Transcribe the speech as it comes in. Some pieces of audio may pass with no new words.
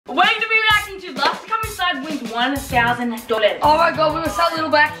subscribers wins $1,000. Oh my god, we were so little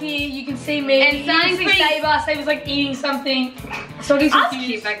back here. You can see me. And you can see Saber. Saber's like eating something. So he's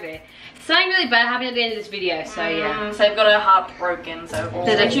cute back there. Something really bad happened at the end of this video, so yeah. Sabe got her heart broken, so for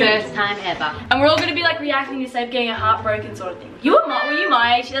the first time ever. And we're all gonna be like reacting to Sabe getting a heart broken sort of thing. Were you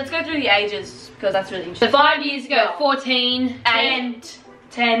my age? Let's go through the ages because that's really interesting. So 5 years ago, 14, 8,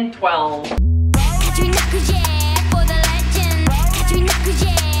 10, 12.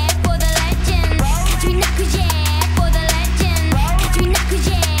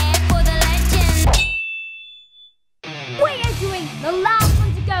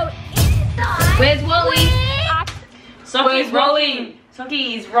 Where's Wally? Socky's rolling.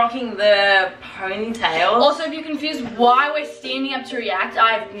 Socky is rocking the ponytail. Also, if you're confused why we're standing up to react,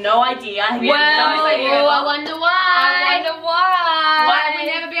 I have no idea. I wonder why. Why have we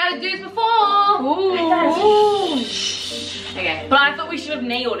never been able to do this before? Okay, but I thought we should have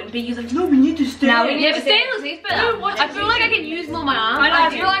nailed it. Biggy's like, no, we need to stand. No, yeah, but stand looks better. I feel like I can use more my arms.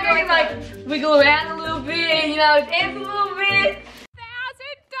 I feel like I can like wiggle around a little bit, you know, dance a little bit.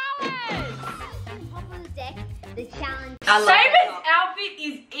 The challenge. Saber's outfit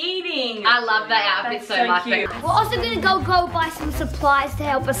is eating. I love that outfit so much. Cute. We're also gonna go buy some supplies to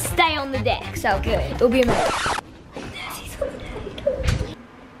help us stay on the deck. So it'll be amazing.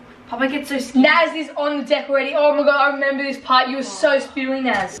 Papa gets so scared. Naz is on the deck already. Oh my god, I remember this part. You were so spilly,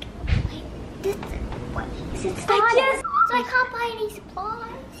 Naz. What is it started? So I can't buy any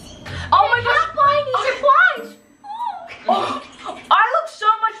supplies. Oh my gosh, can't buy any supplies. Oh, I look so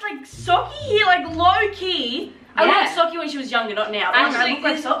much like Socky here, like low key. I look like Socky when she was younger, not now. Actually, I look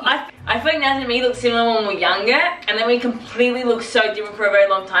like Socky. I feel like Naz and me look similar when we're younger, and then we completely look so different for a very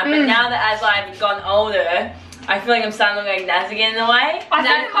long time. But now that as I've gotten older, I feel like I'm starting to look like Naz again in a way. I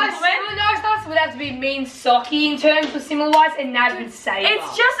think my similar Norris would have to be me and Socky in terms for similar wise, and Naz would Saber.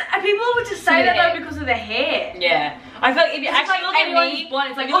 It's just people would just say that though because of the hair. Yeah. I feel like if you actually look at me,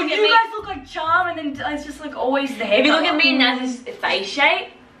 blonde, it's like, oh, you guys look like Charm, and then it's just like always the hair. If you look at me and Naz's face shape,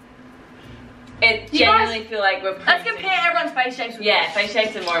 it genuinely feel like we're. Let's compare everyone's face shapes. Face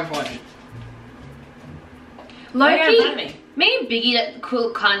shapes are more important. Loki, me and Biggie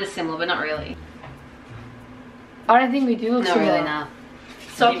look kind of similar, but not really. I don't think we do look similar. Not really, nah.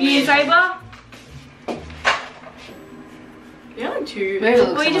 Socky and Saber? You're only two. We look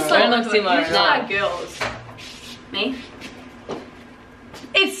similar. You just look like girls. Me?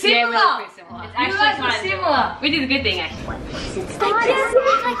 It's similar. Yeah, we look pretty similar. It's actually kind of similar. We did a good thing, actually.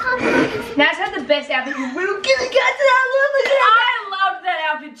 Naz had the best outfit. We'll get the guys to that look. I loved that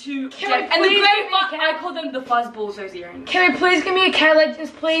outfit too. And the great I call them the fuzzballs, those earrings. Can we please give me a K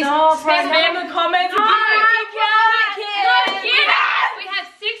Legends, please? Spam in the comments. We have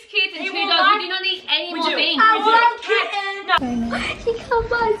 6 kids and 2 dogs. We do not need any more things. I love kittens. You can't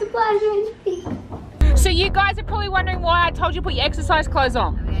buy supplies or anything. So you guys are probably wondering why I told you to put your exercise clothes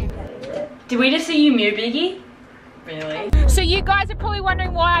on. Did we just see you mew, Biggie? Really? So you guys are probably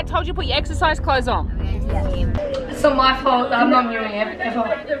wondering why I told you to put your exercise clothes on. It's not my fault. I'm not mewing ever.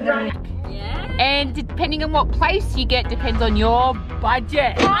 And depending on what place you get depends on your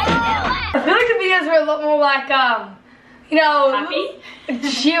budget. I feel like the videos were a lot more like, you know, happy?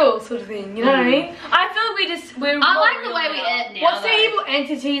 Chill sort of thing, you know what I mean? I feel like I like the way we edit now. What's the evil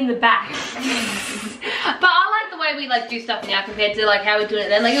entity in the back? But I like the way we like do stuff now compared to like how we're doing it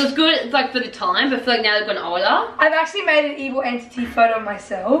then. Like it was good like for the time, but I feel like now they've gotten older. I've actually made an evil entity photo of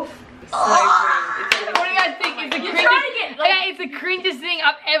myself. So cringe. What do you guys think? It's the cringest, it's the cringest thing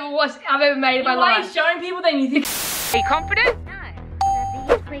I've ever made in my life. You're showing people that you think. Are you confident? No,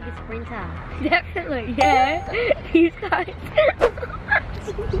 the biggest sprinter. Definitely, yeah. He's nice.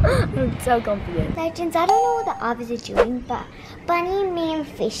 I'm so confident. Legends, I don't know what the others are doing, but Bunny, me and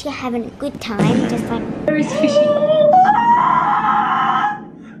Fishy are having a good time, just like... Where is Fishy?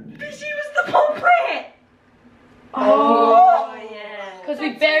 Fishy was the culprit! Oh yeah. Because we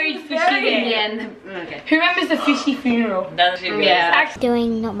buried Fishy there. Yeah, okay. Who remembers the Fishy funeral? That's yeah.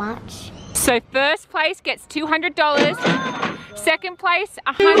 Doing not much. So first place gets $200. Second place,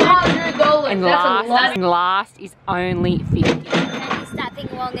 $100. And And last is only 50. Start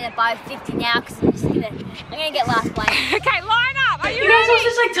thinking, well, I'm gonna buy 50 now because I'm gonna get last place. Okay, line up. Are you You guys ready? are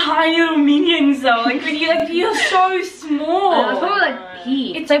just like tiny little minions though. Like you're so small. I was probably like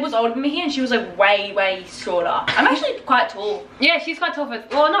pea. It's like was older than me and she was like way shorter. I'm actually quite tall. Yeah, she's quite tall for.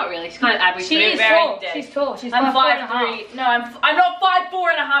 Well, not really. She's kind of average. She is tall. She's tall. She's I'm 5'3". No, I'm not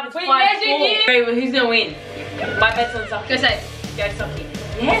 5'4.5". It's 5'4". Wait, who's gonna win? My bet's on Socky. Go say. Go Socky.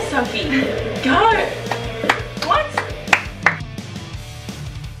 Yeah, Socky. Go. What?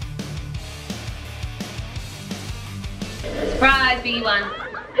 Surprise, Biggie won.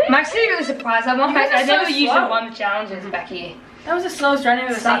 I'm actually really surprised. I never usually won the challenges back here. That was the slowest run I've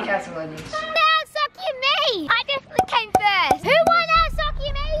ever seen. Sarcasm legends. Sucky me! I definitely came first. Who won out Sucky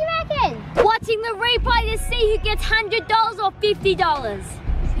me, you reckon? Watching the replay to see who gets $100 or $50.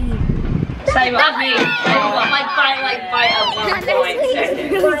 Save up. Me. By a 1 point second.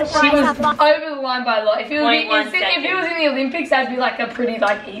 She was over the line by a lot. If it was in the Olympics, that'd be like a pretty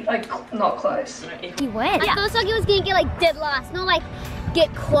like not close. He went. I thought Sucky was gonna get like dead last, not like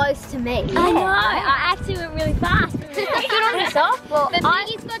get close to me. Yeah. I know. I actually went really fast. Good on yourself. Well,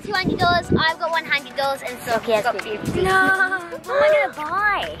 Biggie's got $200, I've got $100, and Sucky has got 50. No. What am I gonna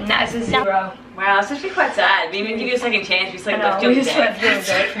buy? That's a 0. Wow, it's actually quite sad. We didn't give you a second chance. We just like left you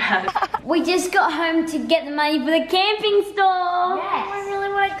dead. We just got home to get the money for the camping store. Yes. I really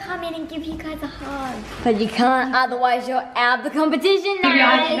want to come in and give you guys a hug. But you can't, otherwise you're out of the competition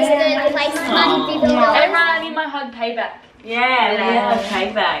now. Third place money, $50. Everyone, I need my hug payback. Yeah,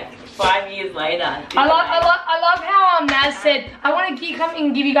 payback. 5 years later. I love how Naz said, I want to come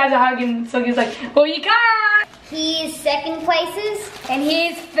and give you guys a hug, and so he was like, well, you can't. Here's second places, and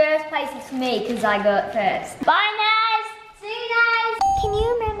here's first places for me because I got first. Bye, Naz. See you, Naz. Can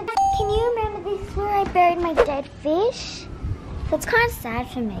you remember this is where I buried my dead fish? That's kind of sad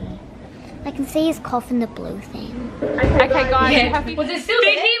for me. I can see his coffin, the blue thing. Okay, guys. Yeah. Was it still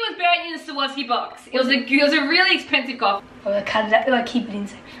there? He was buried in a Swarovski box. It was a really expensive coffin. Oh, I cut it out, like keep it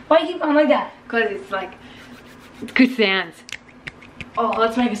inside. Why do you keep on like that? Because it's like, it's good sounds. Oh,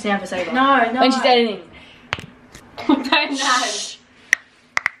 let's make a sound for Saber. No. When she's editing. Don't know.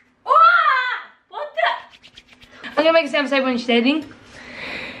 What the? I'm gonna make a sound for when she's editing.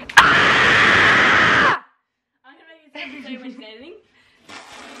 I'm gonna make a sound for Saber when she's editing.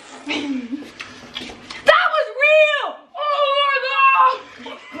 That was real! Oh my god!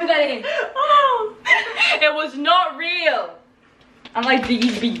 Put that in. Oh, it was not real. I'm like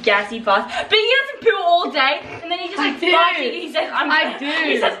Biggie's big gassy fast. Biggie doesn't poo all day, and then he just like barking. He says,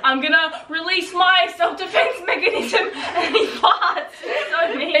 He says, I'm gonna release my self-defense mechanism, and he farts.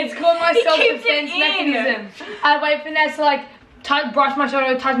 So mean. It's called my self-defense mechanism. I wait for Naz to like brush my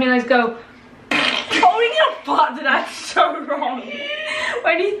shoulder, touch me, and I just go. Holding your fart to that's so wrong.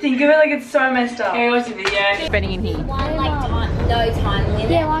 Why do you think of it like it's so messed up? Here, watch the video. Spending in here. One no time limit.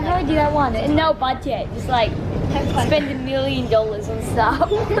 Yeah, why can't I do that one? And no budget, just like spend $1 million on stuff.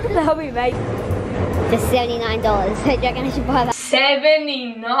 That'll be amazing. Just $79. Do you reckon I should buy that?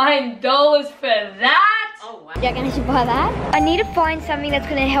 $79 for that? Oh wow. Do you reckon I should buy that? I need to find something that's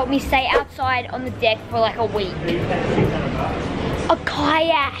gonna help me stay outside on the deck for like a week. A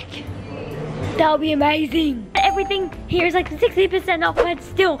kayak. That'll be amazing. Everything here is like 60% off, but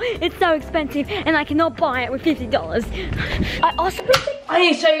still, it's so expensive, and I cannot buy it with $50. I also I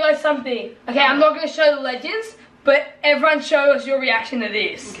need to show you guys something. Okay, I'm not going to show the legends, but everyone show us your reaction to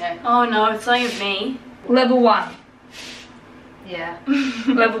this. Okay. Oh no, it's something of me. Level 1. Yeah.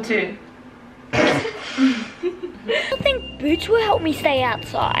 Level 2. I think boots will help me stay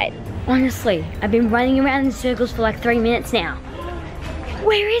outside. Honestly, I've been running around in circles for like 3 minutes now.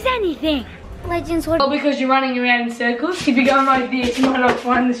 Where is anything? Legends, what? Well, because you're running around in circles. If you're going like this, you might not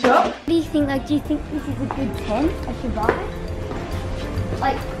find the shop. What do you think? Like, do you think this is a good tent I should buy?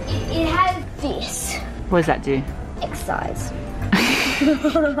 Like, it has this. What does that do? Exercise.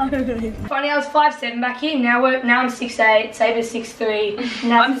 Funny, I was 5'7" back here. Now I'm 6'8". Saber's 6'3".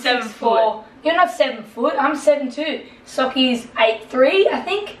 Now I'm 7 foot. You're not 7 foot. I'm 7'2". Socky's 8'3", I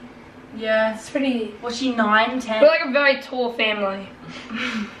think. Yeah. It's pretty. Was she 9, 10? We're like a very tall family.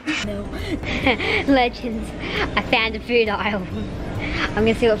 No. Legends. I found a food aisle. I'm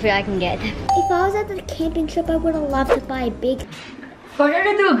gonna see what food I can get. If I was at the camping trip, I would have loved to buy a big. Like, I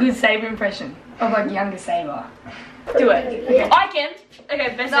could do a good Saber impression of like younger Saber. Do it. Okay. I can.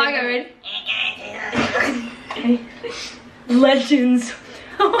 Okay, best. No, I go ready. Legends.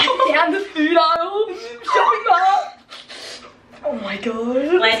 Down the food aisle. Shopping cart. Oh my god.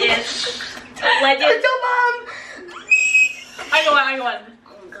 Legends. Legends. Tell Mom. I go on.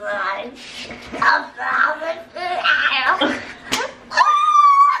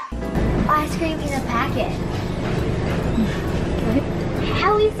 Ice cream in a packet.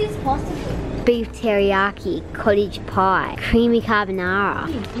 How is this possible? Beef teriyaki, cottage pie, creamy carbonara.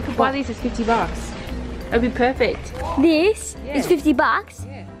 You could buy these as $50. It would be perfect. This is $50?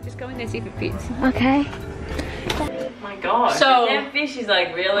 Yeah, just go in there, see if it fits. Okay. Oh my god. So that fish is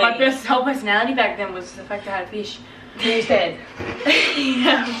like really. My whole personality back then was the fact I had a fish. Who's dead?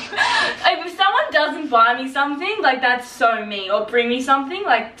 Yeah. Like, if someone doesn't buy me something, like that's so me, or bring me something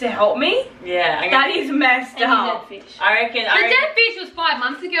like to help me. Yeah, that is messed up. I reckon. The dead fish was 5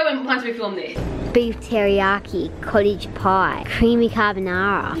 months ago, and once we filmed this. Beef teriyaki, cottage pie, creamy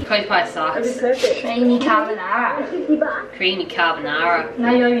carbonara. Cottage pie sucks. Creamy carbonara. Creamy carbonara. No,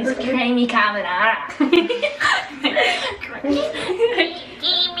 it's creamy carbonara. No,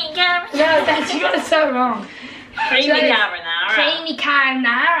 you got it so wrong. Creamy carbonara. Creamy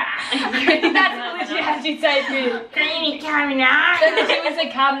carbonara. That's legit how she says it. Creamy carbonara. So she would say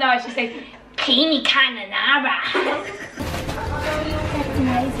carbonara, she said creamy carbonara. That's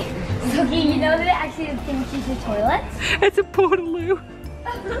amazing. Cookie, you know that it actually finishes the toilets? It's a portaloo.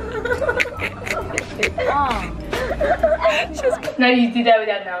 No, you did that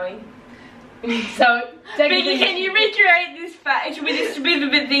without knowing. So, Vicky, can you recreate this fact? Should this be the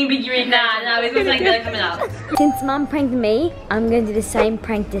bit thing, Vicky? No, it's not like coming up. Since Mum pranked me, I'm going to do the same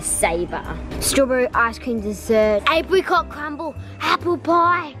prank to Saber. Strawberry ice cream dessert, apricot crumble, apple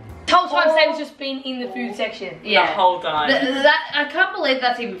pie. The whole time Saber's just been in the food section. Yeah. The whole time. I can't believe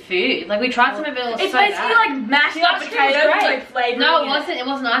that's even food. Like we tried some of it. It's so basically like mashed up potatoes, like flavour. No, it wasn't. It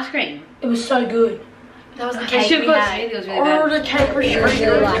wasn't ice cream. It was so good. That was the cake we had. It was really bad. The cake was really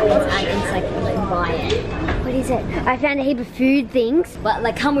really like this. I can like buy it. What is it? I found a heap of food things, but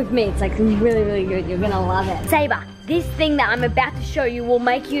like come with me. It's like really, really good. You're gonna love it. Saber, this thing that I'm about to show you will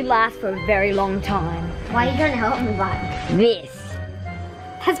make you last for a very long time. Why are you trying to help me buy it? This.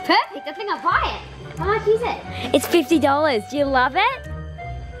 That's perfect. I think I'll buy it. How much is it? It's $50. Do you love it?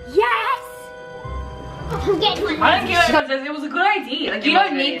 Yes! I'm getting one. I don't care what everyone says. It was a good idea. Like you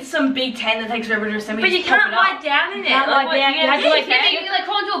don't need some big tent that takes forever to assemble. But you can't lie down in it. You have to like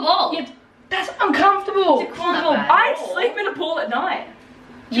crawl into a ball. Yeah, that's uncomfortable. I sleep in a pool at night.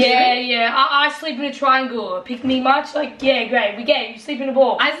 Yeah. I sleep in a triangle. Pick me much? Like, yeah, great. We get it. You sleep in a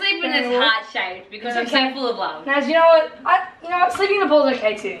ball. I sleep in this heart-shaped because I'm so full of love. Naz, you know what? Sleeping in a ball is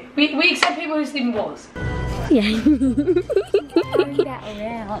okay too. We accept people who sleep in balls. Yeah. Carrying that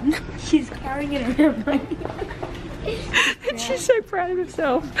around. She's carrying it around. She's so proud of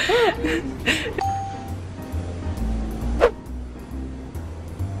herself.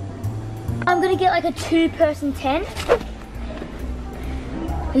 I'm gonna get like a 2-person tent.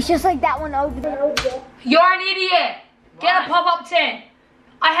 It's just like that one over there. You're an idiot. Get a pop-up tent.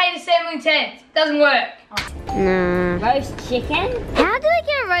 I hate assembling tents. Doesn't work. Nah. Roast chicken? How do I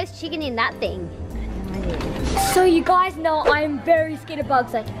get a roast chicken in that thing? So you guys know I'm very scared of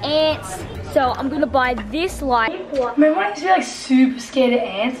bugs like ants. So I'm gonna buy this light. Remember when I used to be like super scared of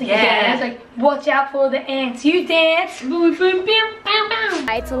ants? Like, yeah. It's like, watch out for the ants. You dance.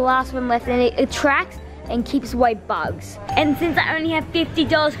 It's the last one left and it attracts and keeps away bugs. And since I only have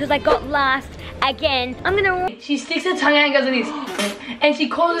 $50 because I got last again, I'm gonna... She sticks her tongue out and goes like this. And she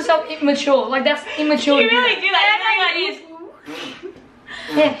calls herself immature. Like that's immature. You really do that.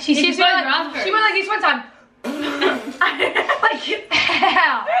 Yeah, she went like this one time. Like,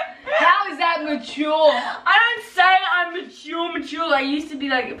 how? How is that mature? I don't say I'm mature. I used to be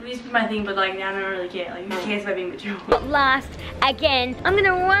like, it used to be my thing, but like now I don't really care. Like, who cares about being mature? Last again, I'm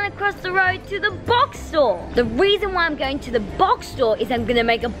gonna run across the road to the box store. The reason why I'm going to the box store is I'm gonna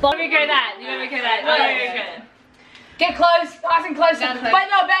make a box. You gotta recreate that. Get close, nice and close. Wait,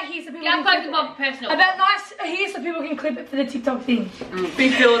 no, back here so people can clip it. Personal. About nice here so people can clip it for the TikTok thing. Be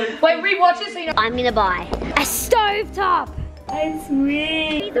filtered. Wait, rewatch it so you know. I'm gonna buy a stovetop. That's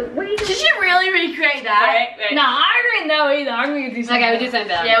sweet. Did you really recreate that? Wait. No, I didn't know either. I'm gonna do something. Okay, we'll do something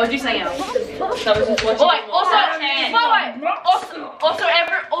better. Yeah, we'll do something else. So we'll just watch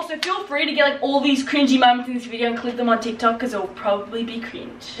also feel free to get like all these cringy moments in this video and clip them on TikTok because it'll probably be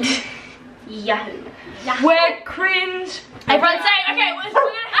cringe. Yahoo. We're cringe. Everyone say, okay, we're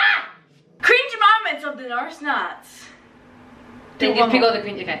gonna cringe moments of the Norris Nuts. Then just pick all the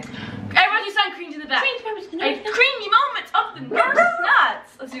cringe, okay. Everyone just saying cringe in the back. Cringe moments of the Norris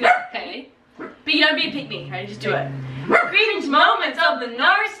Nuts. Let's do that. Okay. But you don't be a pick-me, okay? Just do it. Cringe moments of the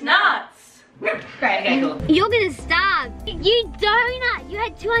Norris Nuts. Great, okay, cool. You're gonna starve. You donut. You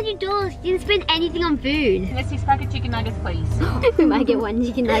had $200. You didn't spend anything on food. And a 6-pack of chicken nuggets, please. We might get 1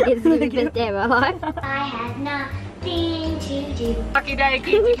 chicken nuggets for the best day of our life. I had nothing to do. Lucky day,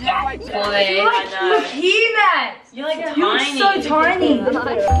 chicken nuggets. Look here, Nat. You're like tiny. You're so tiny.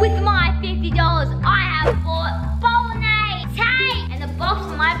 With my $50, I have bought bolognese. Hey! And the box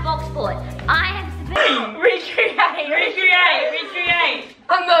for my box sport. I have spent... Recreate.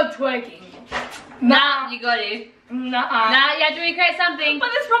 I'm not twerking. Nah, you got it. Nah, you have to recreate something. But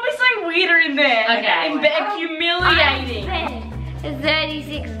there's probably something weirder in there. Okay. Humiliating. I spent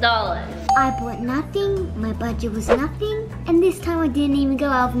 $36. I bought nothing. My budget was nothing. And this time I didn't even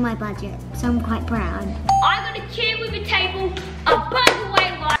go over my budget, so I'm quite proud. I got a chair with a table, a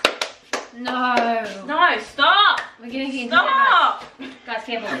bug-away light. No. No, stop. We're getting into Stop. Guys,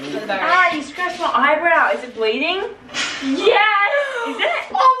 careful. Ah, you scratched my eyebrow. Is it bleeding? Yes. Is it?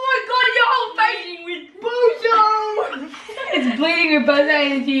 Oh my god, your whole face with bozo! It's bleeding with bozo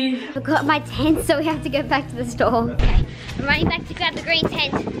energy. I forgot my tent, so we have to go back to the store. Okay, I'm running back to grab the green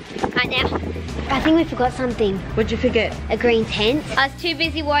tent right now. I think we forgot something. What'd you forget? A green tent. I was too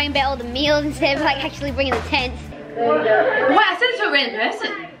busy worrying about all the meals instead of like actually bringing the tent. Wait, I said it to a random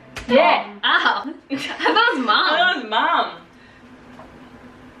person. Yeah. Oh. I thought it was Mum. Oh, that was Mum.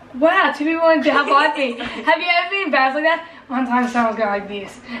 Wow, 2 people wanted to high five me. Have you ever been embarrassed like that? One time someone's going like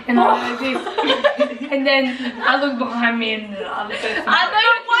this, and I went like this, and then I look behind me and the other person. I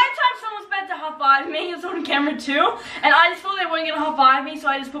know one time someone's about to high five me. It was on camera too, and I just thought they weren't gonna high five me, so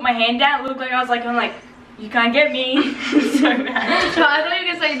I just put my hand down. It looked like I was like, I'm like, you can't get me. So bad. So I thought you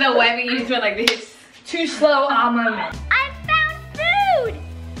were gonna say the waving, you just went like this. Too slow arm moment. I found food!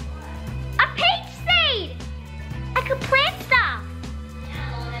 A peach seed! I could plant stuff!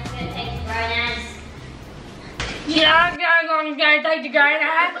 You know, I'm gonna take the grain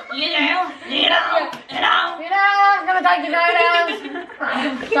out. You know, I'm gonna take the grain out.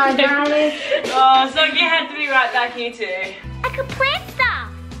 Oh, so you had to be right back here too. I could plant stuff!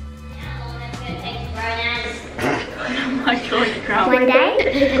 Oh my god, you're crying. One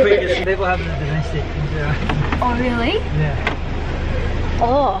day? Quickest people have the domestic. Yeah. Oh, really? Yeah.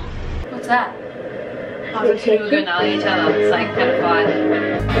 Oh. What's that? Oh, the two people going at each other. It's like kind of fun.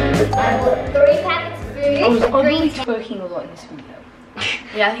 3 packets of food. I was a green only tent. twerking a lot in this video.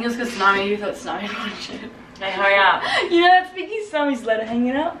 Yeah, I think it was because Snowman, you thought Snowman watched it. Hey, hurry up. You know that's Vicky Snowman's letter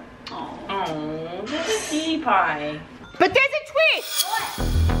hanging up? Oh, that's a cutie pie. But there's a twist.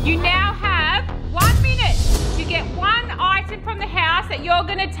 You now have 1 minute to get one item from the house that you're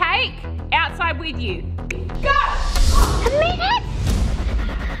gonna take outside with you. Go! A minute?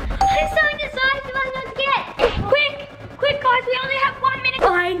 I'm so indecisive what I'm gonna get. Quick guys, we only have 1 minute.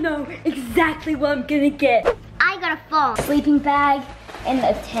 I know exactly what I'm gonna get. I got a phone, sleeping bag, and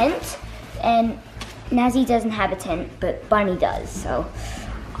a tent. And Nazzy doesn't have a tent, but Bunny does, so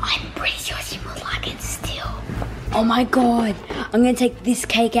I'm pretty sure she will like it still. Oh my god, I'm gonna take this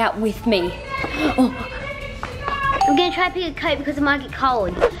cake out with me. Oh. I'm gonna try to pick a coat because it might get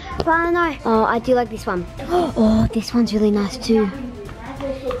cold. But I don't know. Oh, I do like this one. Oh, this one's really nice too.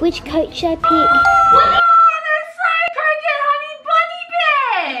 Which coat should I pick? Oh, that's like Cricket Honey Bunny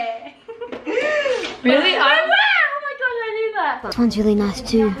Bear! Really? Oh my god, I knew that. This one's really nice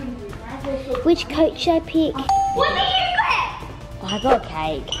too. Which coat should I pick? What do you get? Oh, I got a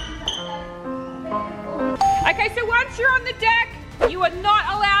cake. Okay, so once you're on the deck, you are not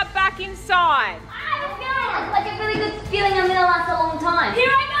allowed back inside. I have a feeling, like a really good feeling I'm gonna last a long time. Here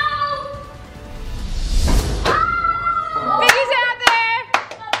I go! Vicky's out there.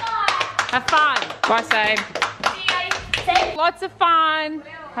 Bye-bye. Have fun. Bye, Save. See you guys. Lots of fun.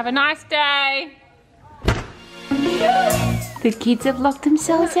 Have a nice day. The kids have locked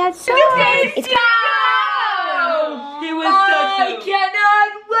themselves outside. It's go! He was I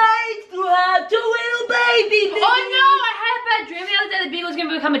cannot wait to have 2 little babies. Oh no, I had a bad dream the other day that Big was going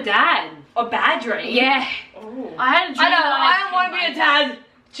to become a dad. A bad dream? Yeah. Oh. I had a dream I know, that I don't want to be a dad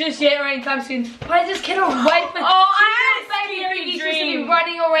just yet or anytime soon. But I just cannot wait for baby Biggie just to be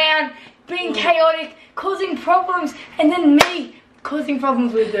running around, being chaotic, causing problems, and then me causing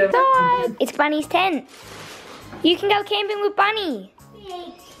problems with them. It's Bunny's tent. You can go camping with Bunny.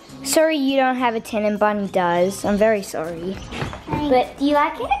 Sorry you don't have a tent and Bunny does. I'm very sorry. But do you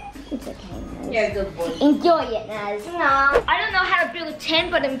like it? It's okay, Naz. You're a good boy. Enjoy it, Naz. No. I don't know how to build a tent,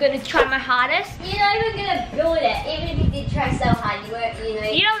 but I'm going to try my hardest. You're not even going to build it. Even if you did try so hard, you weren't, you know.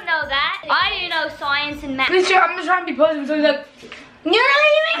 You don't know that. I do know science and math. I'm just trying to be positive, so he's like, You're not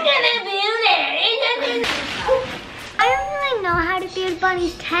even going to build it. I don't really know how to build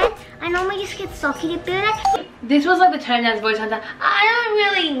Bunny's tent. I normally just get Socky to build it. This was like the tone down's voice one time. I don't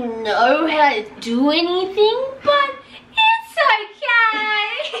really know how to do anything, but it's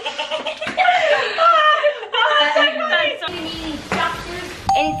okay.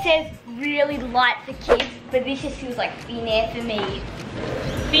 And it says really light for kids, but this just feels like thin air for me.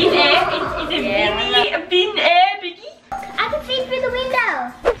 Thin air? Is it thin air, Biggie? I can see through the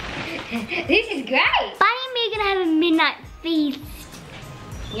window. This is great. Bunny and me are gonna have a midnight feast.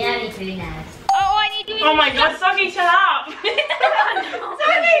 Yeah, that'd be pretty nice. Oh, I need to do Oh my god, Socky, shut up!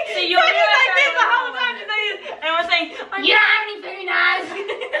 Socky! So you're like this the whole time and we're saying, You don't have any food, Naz.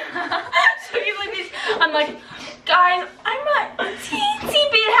 Socky's like this. I'm like, guys, I'm a teensy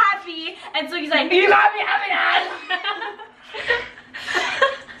bit happy. And Socky's like, you got me happy, Naz.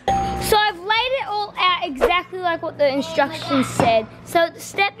 exactly like what the instructions said. So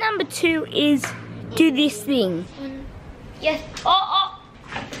step number 2 is do this thing. Yes. Oh.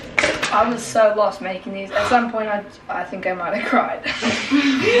 I was so lost making these. At some point, I think I might have cried.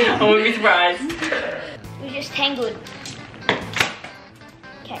 I wouldn't be surprised. We just tangled.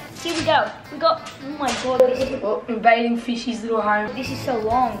 Okay, here we go. We got, oh my god, this is, Invading Fishy's little home. this is so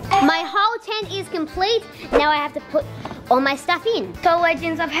long. My whole tent is complete. Now I have to put all my stuff in. So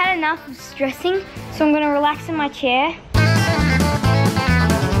legends, I've had enough of stressing, so I'm gonna relax in my chair.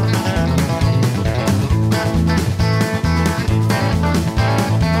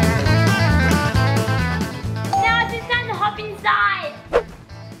 Now it's just time to hop inside.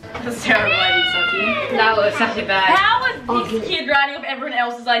 That's terrible idea, Saki. That was such a bad. How was this kid writing up everyone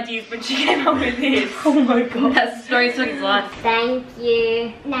else's ideas, but she came up with this? Oh my god. That's the story of Saki's life. Thank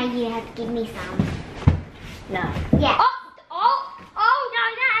you. Now you have to give me some. No. Yeah. No,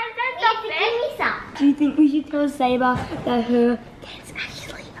 that's You have to give me some. Do you think we should tell Saber that her cat's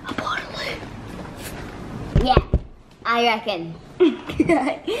actually a Portaloo? Yeah, I reckon.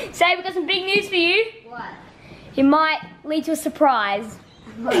 Saber, got some big news for you. What? It might lead to a surprise.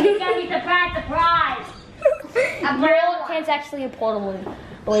 It's gonna be surprise. Your cat's actually a Portaloo,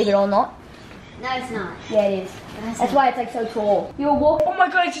 believe it or not. No, it's not. Yeah, it is. That's why it's like so tall. You're walking. Oh my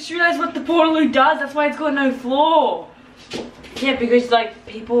god, I just realised what the Portaloo does. That's why it's got no floor. Yeah, because like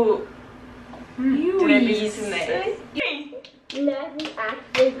people do their business in there.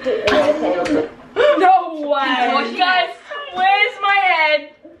 No way! Guys, where's my head?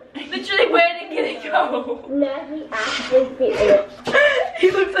 Literally, where did it go?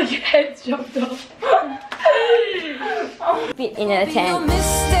 He looks like your head's jumped off. Fit in a tent.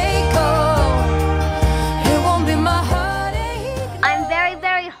 I'm very,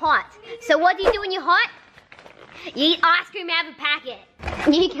 very hot. So what do you do when you're hot? You eat ice cream out of a packet.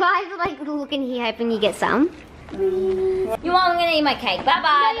 You guys are like looking here hoping you get some. You want? I'm gonna eat my cake. Bye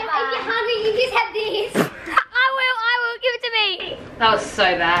bye. If you're hungry, you just have this. I will. Give it to me. That was so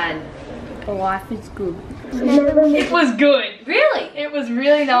bad. Life is good. It was good. Really? It was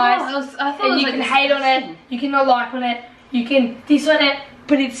really nice. Oh, I thought it And was you like can hate on it, you can not like on it, you can diss on it,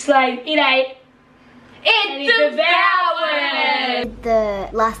 but it's like, it ain't. It's devoured! The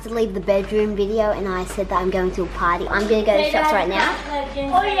last to leave the bedroom video, and I said that I'm going to a party. I'm gonna go to the shops right now.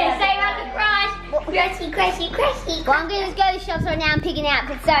 Oh yeah, say about the crush. Crushy. Well, I'm gonna go to the shops right now and pick an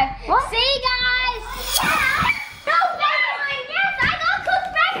outfit. So, see you guys. No, yes, I got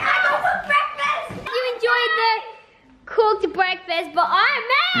cooked breakfast. You enjoyed the cooked breakfast, but I'm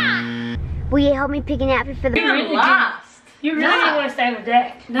out. Will you help me pick an outfit for the party? Last. You really didn't want to stay on the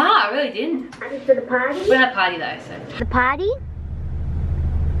deck. No, I really didn't. For the party? We had a party though, so. The party?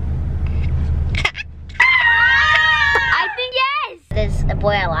 I think yes. There's a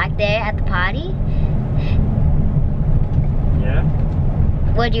boy I like there at the party. Yeah.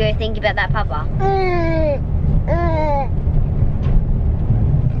 What do you think about that, Papa?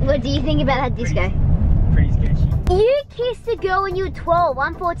 What do you think about that disco? Pretty sketchy. You kissed a girl when you were 12,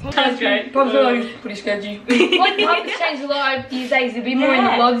 I'm 14. That's great. Probably like pretty sketchy. Like, Papa's changed a lot over these days. He's a bit more in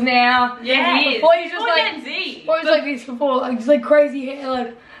the vlogs now. Yeah, he is. Before he was just Or like, Gen Z. before he was like this before, like just like crazy hair,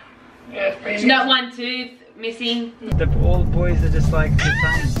 like. Yeah, crazy. Not one tooth missing. All the boys are just like the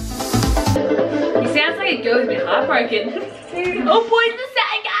same. He sounds like a girl who's been heartbroken. Oh, boys, the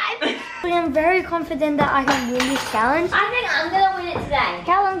sad guys. I'm very confident that I can win this challenge. I think I'm gonna win it today.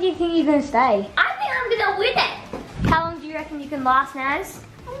 How long do you think you're gonna stay? I think I'm gonna win it. How long do you reckon you can last, Naz?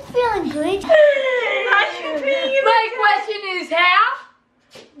 I'm feeling good. My question is how,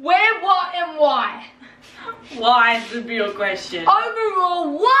 where, what, and why? Why is the real question?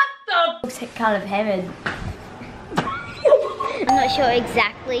 Overall, what the? Looks kind of hammered. I'm not sure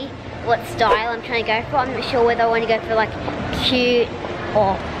exactly what style I'm trying to go for. I'm not sure whether I want to go for like cute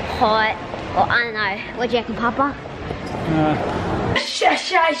or hot or I don't know. What do you reckon, Papa?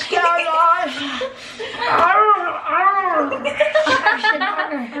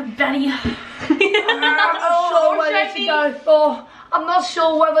 Benny. I'm not sure whether to go for. I'm not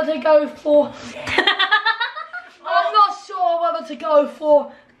sure whether to go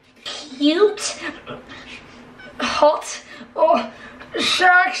for cute, hot, or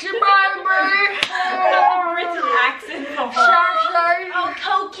sexy, baby. British accent for hot. Oh,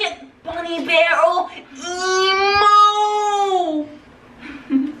 coquette bunny bear. Oh, emo.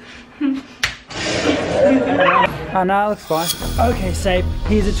 Oh no, it looks fine. Okay, Sabe,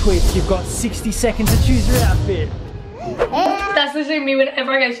 here's a twist. You've got 60 seconds to choose your outfit. That's literally me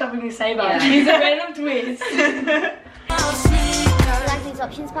whenever I go shopping with Saber. Here's a random twist. Do you like these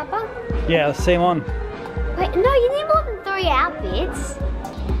options, Papa? Yeah, let's see them on. Wait, no, you need more than 3 outfits.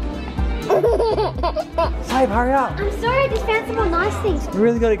 Sabe, hurry up. I'm sorry, I just found some more nice things. We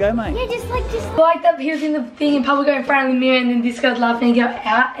really gotta go, mate. Yeah, just I like that he was in the thing and Papa go in front of the mirror and then this guy's laughing and he go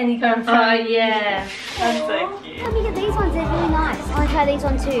out and he go in front. Oh yeah. That's so cute. Let me get these ones, they're really nice. I want to try these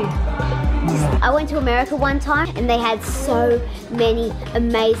ones too. I went to America one time and they had so many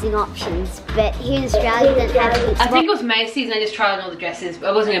amazing options, but here in Australia they don't have it. I think it was Macy's and I just tried on all the dresses.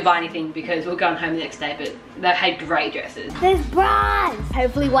 I wasn't gonna buy anything because we were going home the next day, but they had great dresses. There's bras!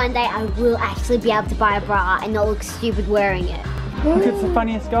 Hopefully one day I will actually be able to buy a bra and not look stupid wearing it. Look, it's the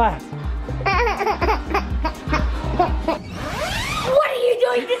funniest guy. What are you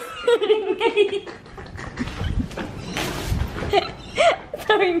doing this?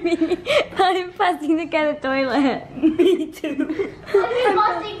 Sorry, Minnie. I'm fussing to get a toilet. Me too. I've been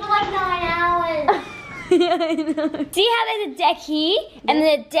fussing for like 9 hours. Yeah, I know. See how there's a deck here and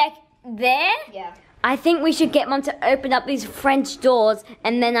then a deck there? Yeah. I think we should get Mum to open up these French doors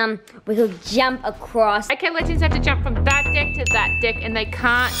and then we could jump across. Okay, legends have to jump from that deck to that deck and they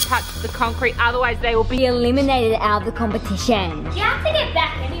can't touch the concrete, otherwise they will Be eliminated out of the competition. You have to get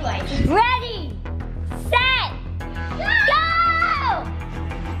back anyway. Ready, set, go!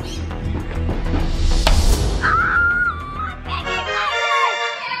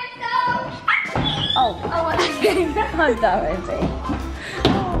 Oh, I'm sorry.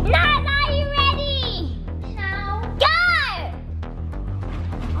 Naz, are you ready? No. Go!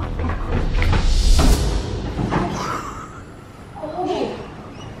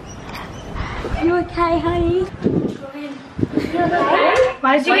 You okay, honey? You okay?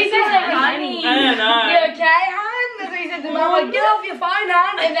 Why did you say honey? I don't know. You okay, hon? That's what you said to Mum. Like, get off your phone,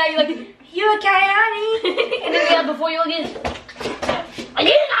 hon. And now you're like, you okay, honey? And then the other before you look at are you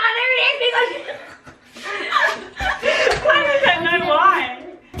not everything? I don't know why.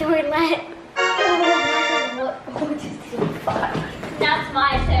 Don't let. That's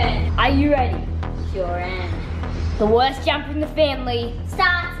my turn. Are you ready? Sure am. The worst jump in the family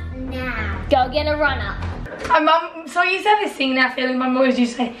starts now. Go get a runner. Mum, so you have this thing in our family, Mum always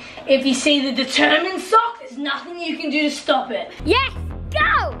used to say, if you see the determined sock, there's nothing you can do to stop it. Yes,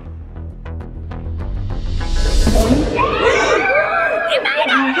 go! You made it!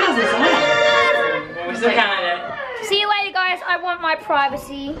 We're still counting it. See you later, guys. I want my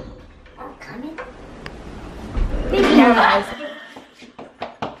privacy. I'm coming.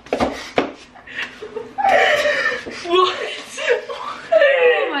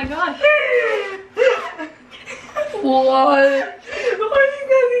 Oh my gosh. What?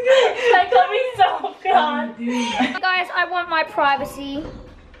 That got me so hard. Guys, I want my privacy.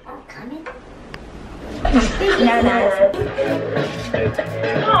 I'm coming. That's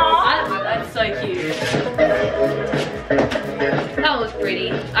so cute. That one was pretty.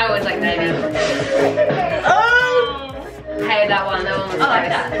 I always like navy. Oh! Hey, that one was nice. like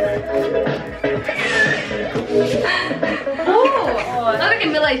that. Oh, I look like a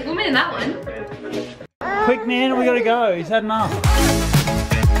middle-aged woman in that one. Quick, man, we gotta go. He's had enough.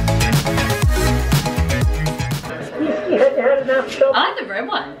 I like the red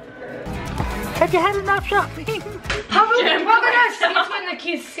one. Have you had enough shopping? Probably not sits when the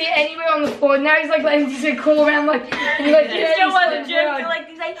kids sit anywhere on the floor. Now he's like letting just crawl around like, and he's like, He's still one of the germs.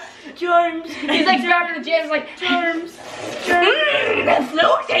 He's like, germs. He's like grabbing the jams like, Germs. that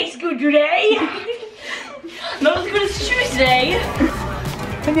flour tastes good today. Not as good as Tuesday.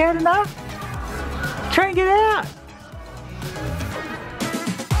 Have you had enough? Try and get out.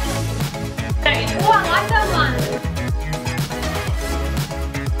 Oh, I like that one.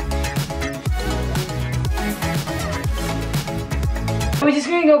 Are we just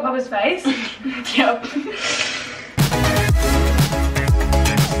gonna go Papa's face? Yep.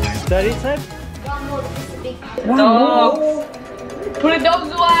 Is that it, Seb? One more, this is a big One Dogs. more. Put the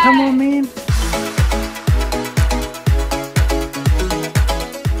dogs away. Come on, man.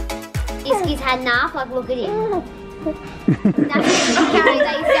 Iski's had enough, like look at him. Now he's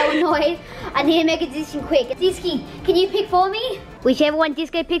so annoyed. I need to make a decision quick. Disky, can you pick for me? Whichever one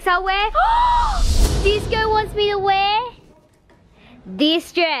Disco picks, I'll wear. Disco wants me to wear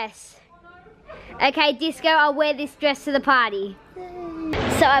this dress. Okay, Disco, I'll wear this dress to the party.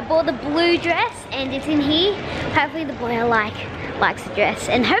 So I bought the blue dress and it's in here. Hopefully the boy I likes the dress.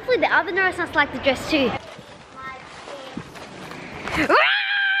 And hopefully the other Norris Nuts like the dress too.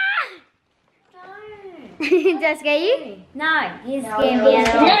 Does that scare you? No, he's scared me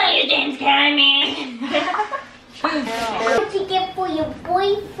at all. No, you didn't scare me. What'd you get for your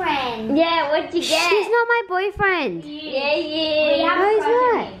boyfriend? Yeah, what'd you get? She's not my boyfriend. Yeah. No, he's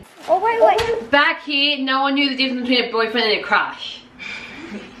not. Oh, wait. Back here, no one knew the difference between a boyfriend and a crush.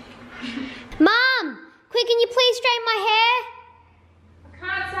 Mom, quick, can you please straighten my hair?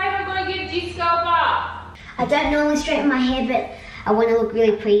 Can't say we're going to get disco bar. I don't normally straighten my hair, but I want to look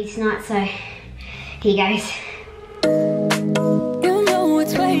really pretty tonight, so here goes. Yeah, that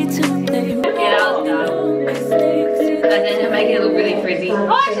was done. And then make it look really frizzy. Oh,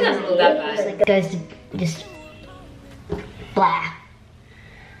 actually, doesn't look that bad. It goes to just blah.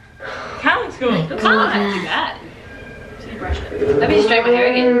 Can't look good. Looks not too bad. Should you brush it? Maybe just straighten my hair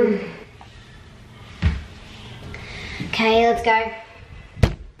again. Okay, let's go.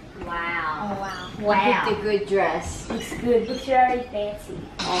 Wow. Oh wow. Wow. Picked a good dress. Looks good. Looks very fancy.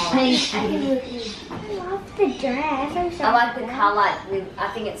 Oh. I love the dress. I like the colour. I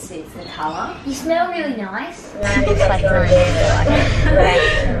think it suits the colour. You smell really nice. Looks like my hair.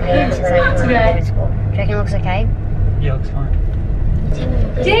 Do you reckon it looks okay? Yeah, looks fine.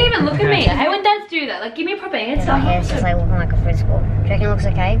 Didn't even look at me. I hate when dads do that. Like, give me a proper answer. My hair's just like looking like a frizz ball. Do you reckon it looks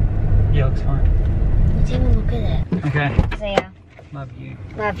okay? Yeah, looks fine. You didn't even look at it. Okay. See ya. Love you.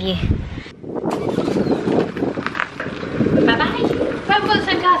 Love you. Bye bye. We've got the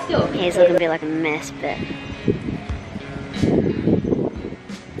same car still. Hair's looking a bit like a mess, but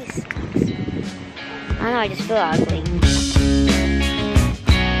this sucks. I know, I just feel ugly.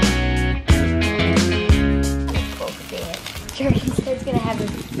 Jerry says gonna have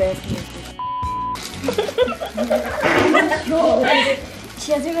his birthday.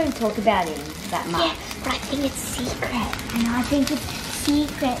 She doesn't even talk about him that much. Yeah, but I think it's secret. I know, I think it's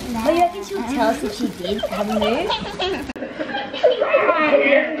secret now. Oh, you reckon she'll tell us if she did have a move?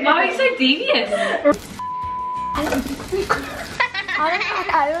 Why are you so devious? I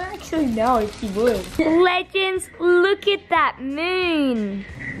don't actually know if she would. Legends, look at that moon.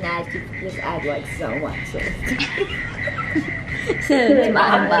 Nah, she just add like so much.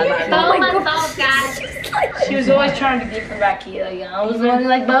 She was always trying to be different back here. Like, I was only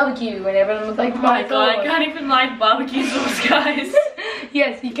like barbecue when everyone was like, Oh my god, I can't even like barbecue sauce, guys.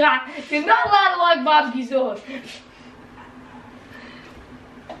 Yes, you can't. You're not allowed to like barbecue sauce.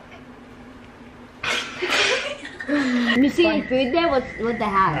 You see any food there? What they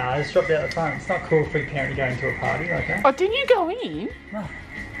have? Nah, I just dropped out the front. It's not cool for a parent to go into a party like that. Oh, didn't you go in? No.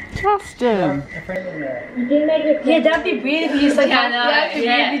 Trust him. Yeah, that'd be weird if you just like Yeah, I know, that'd be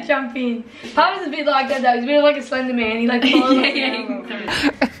weird if you jump in. Papa's a bit like that though. He's a bit like a slender man. He like follows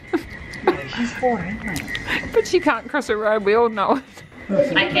She's 14, mate. But she can't cross a road, we all know it.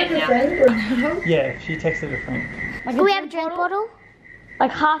 I can now. Yeah, she texted a friend. Do we have a drink bottle?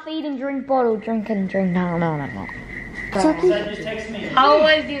 Like half-eaten drink bottle, drink. No. So just text me. I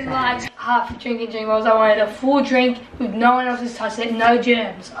always didn't like half drinking drink bottles. I wanted a full drink with no one else's touch it, no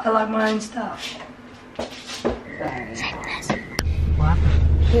germs. I like my own stuff. What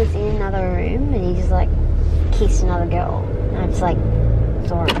happened? He was in another room and he just like kissed another girl. And I just like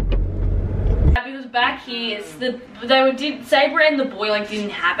saw him. Because back here, it's Sabre and the boy like didn't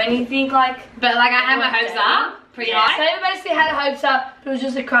have anything like. But like I had my hopes up. Pretty high. So they basically had hopes up, but it was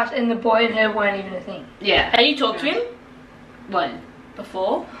just a crush, and the boy and her weren't even a thing. Yeah. Have you talked to him When?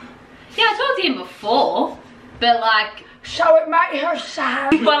 before? Yeah, I talked to him before, but like. Show it, mate, her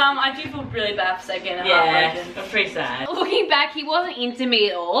sad. But I do feel really bad for Sabre getting heartbroken. That's pretty sad. Looking back, he wasn't into me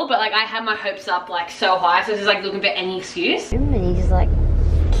at all, but like I had my hopes up like so high, so I was just like looking for any excuse. And he just like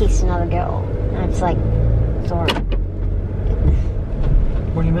kissed another girl. And I just like saw him.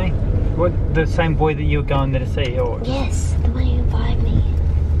 What do you mean? What, the same boy that you were going there to see, or? Yes, the one who invited me.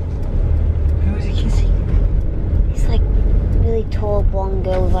 Who was he kissing? He's like really tall blonde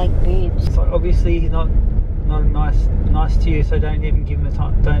girl with like boobs. It's like obviously he's not nice to you, so don't even give him the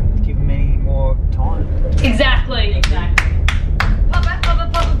time. Don't give him any more time. Exactly. Papa, 8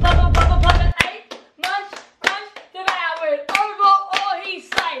 months, devoured over all he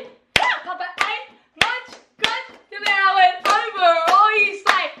said. Papa, 8 months, devoured over all he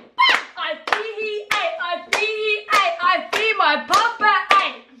said. I feed my Papa 8.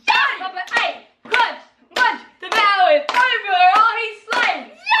 Papa 8 months, devoured over all he said.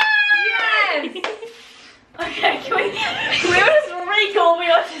 Yes! Okay, can we just recall we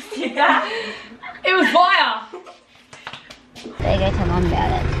all just did that? It was fire. There you go, tell Mum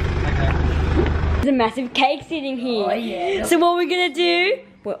about it. Okay. There's a massive cake sitting here. Oh, yeah. So what we're gonna do?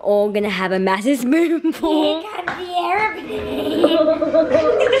 We're all gonna have a massive spoonful. Here comes the airplane.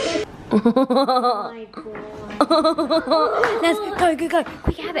 Oh my god. Let's go.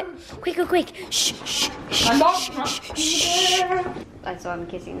 Quick, have it. Quick. Shh. I saw him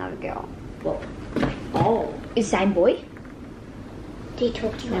kissing another girl. Oh. Is the same boy? Did he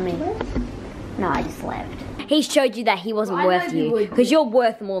talk to you afterwards? No, I just left. He showed you that he wasn't Well, I worth know you you. would. Because you're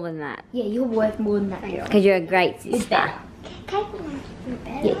worth more than that. Yeah, you're worth more than that girl. Because you're a great sister. Cake will make you feel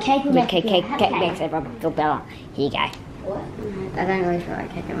better. Yeah, cake will Yeah, make you cake feel makes everyone feel better. Here you go. What? I don't really feel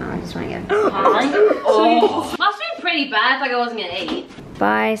like kicking Mum. I just want to go. Oh. Must have been pretty bad. Like I wasn't gonna eat.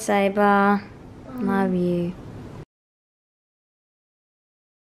 Bye, Saber. Love you.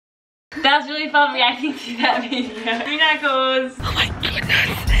 That was really fun reacting to that video. Knuckles. Oh my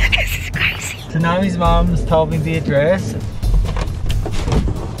goodness, this is crazy. So Naomi's mum's told me the address.